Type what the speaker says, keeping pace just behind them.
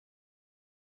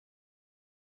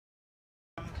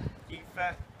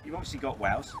you've obviously got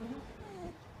wows.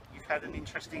 You've had an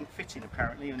interesting fitting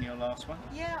apparently on your last one.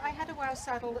 Yeah, I had a wow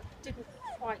saddle that didn't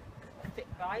quite fit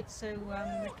right, so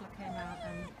Nicola came out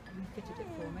and refitted it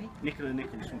for me. Nicola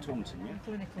Nichols from Taunton, yeah?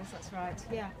 Nicola Nichols, that's right,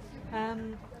 yeah.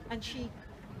 And she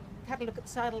had a look at the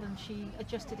saddle and she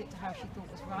adjusted it to how she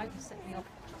thought was right and set me off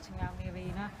trotting around the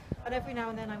arena. And every now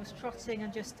and then I was trotting,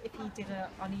 and just if he did an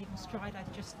uneven stride,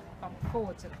 I'd just bump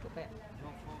forwards a little bit.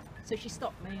 So she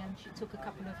stopped me and she took a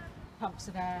couple of pumps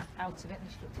of air out of it,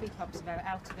 and she took 3 pumps of air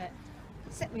out of it,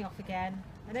 set me off again,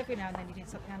 and every now and then he did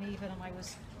something uneven and I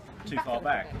was too far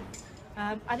back.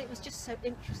 And it was just so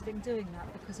interesting doing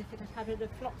that, because if it had had a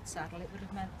flopped saddle, it would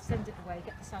have meant send it away,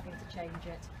 get the saddle to change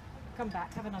it, come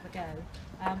back, have another go,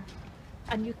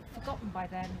 and you'd forgotten by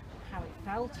then how it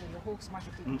felt, or your horse might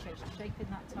have even changed the shape in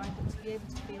that time, but to be able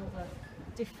to feel the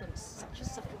difference, such a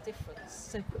subtle difference,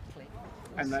 so quickly.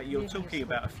 And that you're talking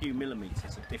about a few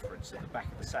millimetres of difference at the back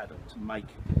of the saddle to make.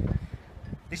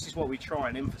 This is what we try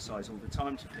and emphasise all the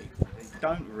time to people. They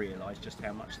don't realise just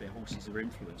how much their horses are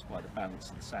influenced by the balance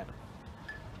of the saddle.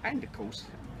 And of course,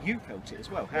 you felt it as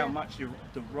well, how much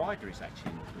the rider is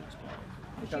actually influenced by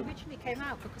it. She originally came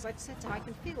out because I'd said to her, I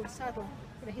can feel the saddle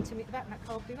hitting me at the back, and that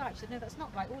can't be right. She said, no, that's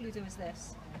not right, all you do is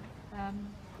this. Yeah.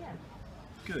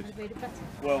 Good. And it made it better.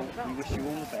 Well, we wish you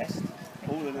all the best,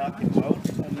 all the luck in the world,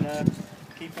 and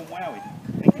keep on wowing.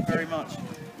 Thank you very much.